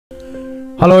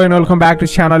Hello and welcome back to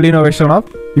channel Innovation Hub.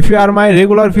 If you are my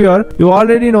regular viewer, you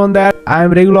already know that I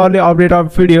am regularly update a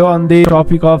video on the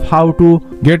topic of how to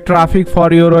get traffic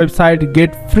for your website,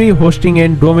 get free hosting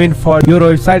and domain for your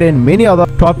website, and many other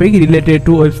topics related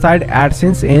to website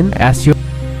AdSense and SEO.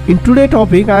 In today's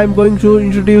topic, I am going to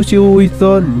introduce you with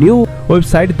a new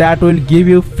website that will give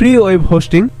you free web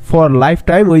hosting for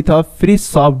lifetime with a free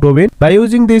subdomain. By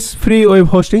using this free web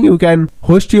hosting, you can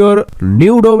host your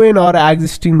new domain or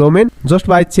existing domain just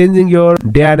by changing your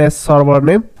DNS server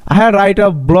name. I have write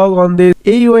a blog on the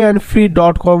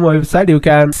Aeonfreecom website. You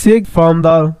can check from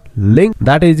the link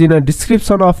that is in the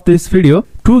description of this video.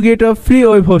 To get a free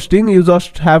web hosting, you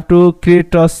just have to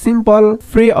create a simple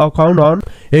free account on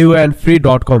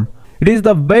Aeonfreecom. It is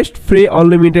the best free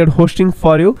unlimited hosting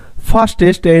for you,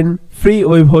 fastest and free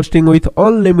web hosting with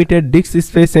unlimited disk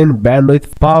space and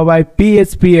bandwidth, powered by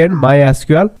PHP and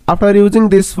MySQL. After using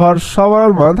this for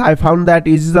several months, I found that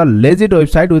it is a legit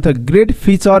website with a great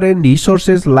feature and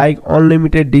resources like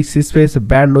unlimited disk space,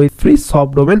 bandwidth, free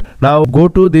subdomain. Now go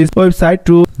to this website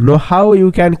to know how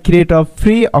you can create a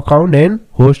free account and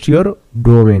host your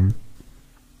domain.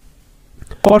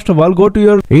 First of all, go to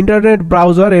your internet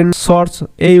browser and search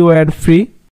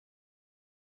Aeonfree.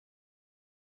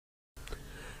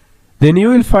 Then you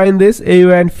will find this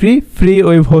Aeonfree free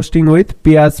web hosting with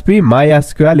PHP,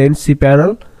 MySQL and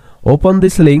cPanel. Open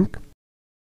this link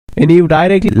and you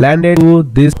directly landed to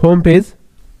this home page.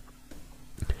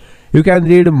 You can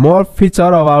read more feature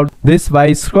about this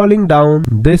by scrolling down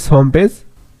this home page.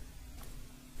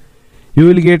 You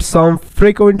will get some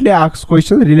frequently asked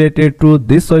questions related to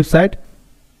this website.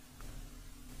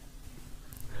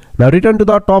 Now return to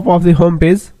the top of the home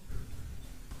page.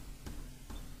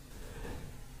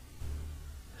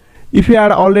 If you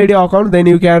are already an account, then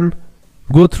you can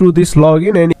go through this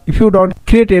login, and if you don't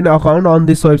create an account on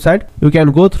this website, you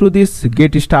can go through this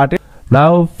get started.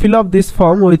 Now fill up this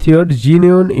form with your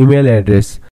genuine email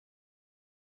address.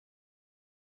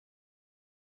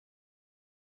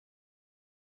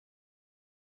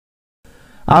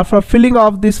 After filling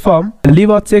up this form, leave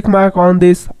a check mark on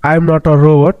this I am not a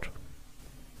robot.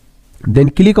 Then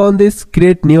click on this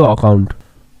create new account.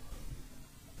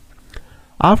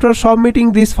 After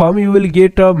submitting this form, you will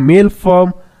get a mail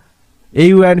from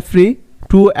Aeonfree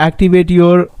to activate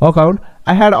your account.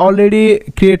 I had already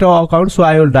created an account, so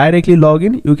I will directly log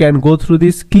in. You can go through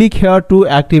this, click here to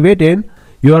activate, and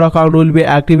your account will be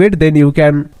activated. Then you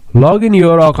can log in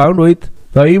your account with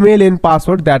the email and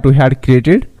password that we had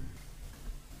created.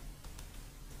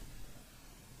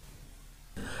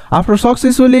 After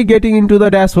successfully getting into the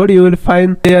dashboard, you will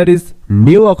find there is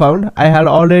new account. I had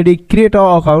already created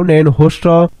an account and host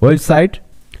a website.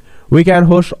 We can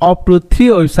host up to 3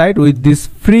 websites with this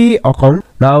free account.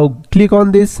 Now click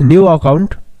on this new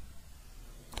account.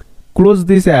 Close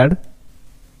this ad.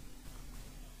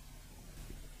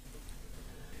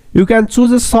 You can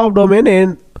choose a subdomain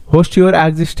and host your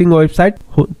existing website.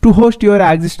 To host your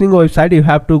existing website, you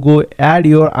have to go add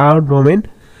your own domain.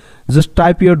 Just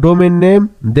type your domain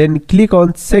name, then click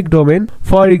on check domain.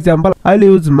 For example, I'll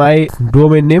use my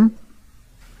domain name.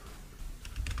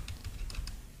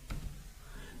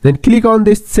 Then click on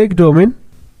this check domain.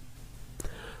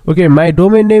 Okay, my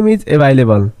domain name is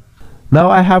available. Now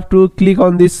I have to click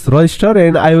on this register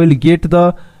and I will get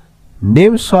the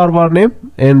name server name,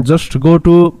 and just go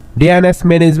to DNS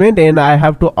management and I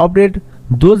have to update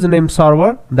those name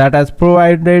server that has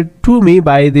provided to me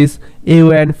by this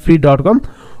Aeonfree.com.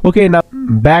 Okay, now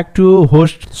back to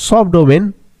host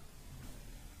subdomain.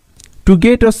 To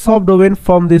get a subdomain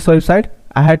from this website,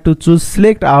 I had to choose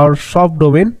select our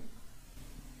subdomain.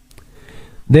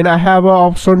 Then I have an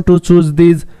option to choose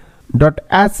these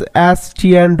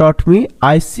 .hstn.me,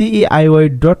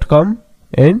 iceiy.com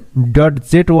and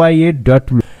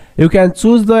 .zya.me. You can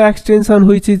choose the extension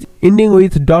which is ending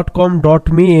with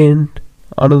 .com.me, and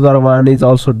another one is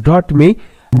also .me.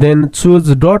 Then choose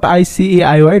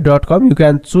 .iceiy.com. You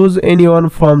can choose anyone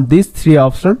from these 3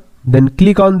 options. Then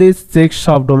click on this check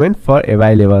subdomain for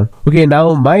available. Okay,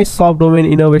 now my subdomain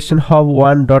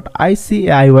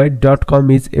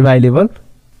innovationhub1.iceiy.com is available.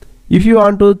 If you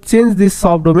want to change this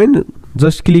subdomain,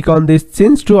 just click on this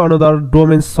change to another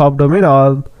domain subdomain,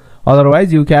 or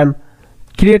otherwise you can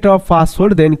create a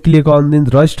password, then click on the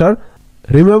register.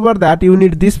 Remember that you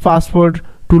need this password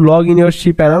to log in your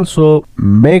cPanel, so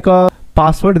make a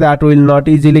password that will not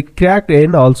easily cracked,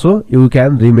 and also you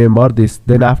can remember this.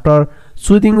 Then after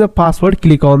choosing the password,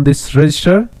 click on this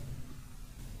register.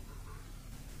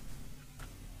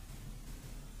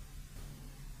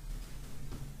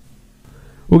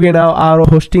 Okay, now our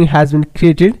hosting has been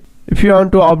created. If you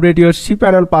want to update your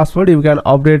cPanel password, you can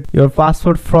update your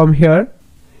password from here.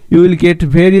 you will get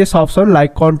various options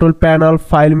like control panel,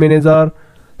 file manager,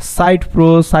 site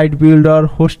pro, site builder,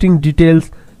 hosting details,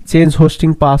 change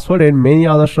hosting password, and many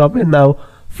other stuff. And now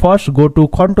first go to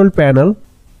control panel,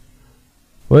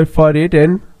 wait for it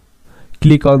and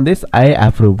click on this I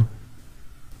approve.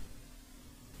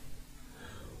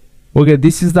 Okay,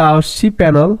 this is our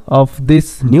cPanel of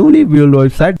this newly built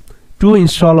website. To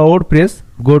install WordPress,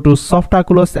 go to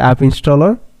Softaculous app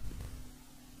installer.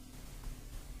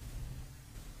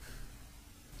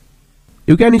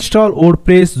 You can install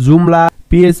WordPress, Joomla,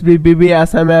 PHP, BB,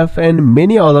 SMF, and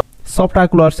many other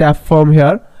Softaculous app from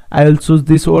here. I will choose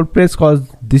this WordPress because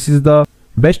this is the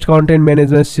best content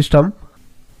management system.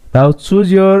 Now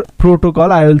choose your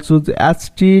protocol. I will choose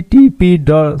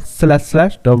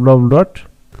http://www.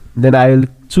 Then I will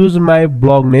choose my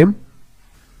blog name.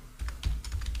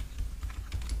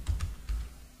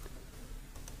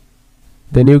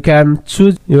 Then you can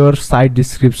choose your site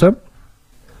description.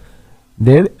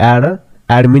 Then add an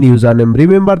admin username.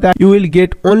 Remember that you will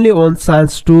get only one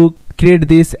chance to create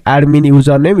this admin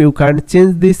username. You can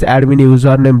change this admin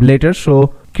username later,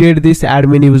 so create this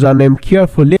admin username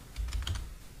carefully.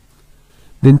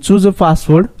 Then choose a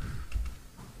password.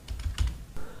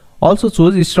 Also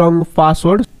choose a strong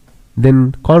password.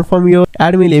 Then confirm your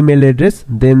admin email address.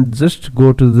 Then just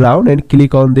go to down and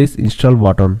click on this install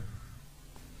button.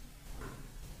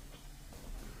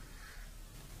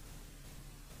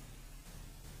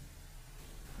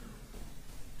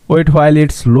 Wait while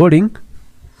it's loading.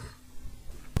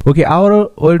 Okay, our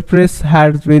WordPress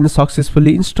has been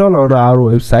successfully installed on our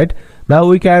website. Now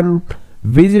we can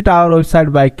visit our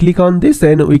website by click on this,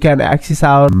 and we can access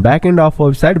our backend of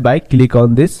website by click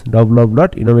on this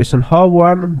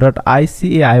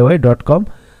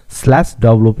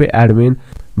www.innovationhub1.iciai.com/wp-admin.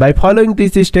 By following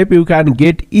this step, you can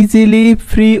get easily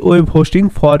free web hosting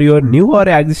for your new or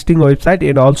existing website,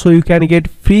 and also you can get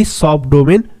free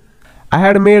subdomain. I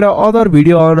had made another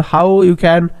video on how you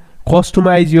can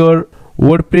customize your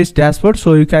WordPress dashboard,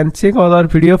 so you can check other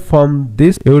video from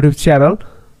this YouTube channel.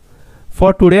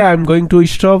 For today, I am going to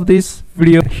stop this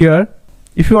video here.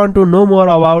 If you want to know more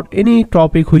about any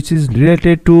topic which is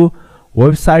related to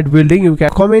website building, you can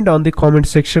comment on the comment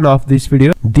section of this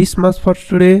video. This much for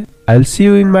today. I'll see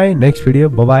you in my next video.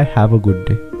 Bye bye. Have a good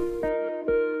day.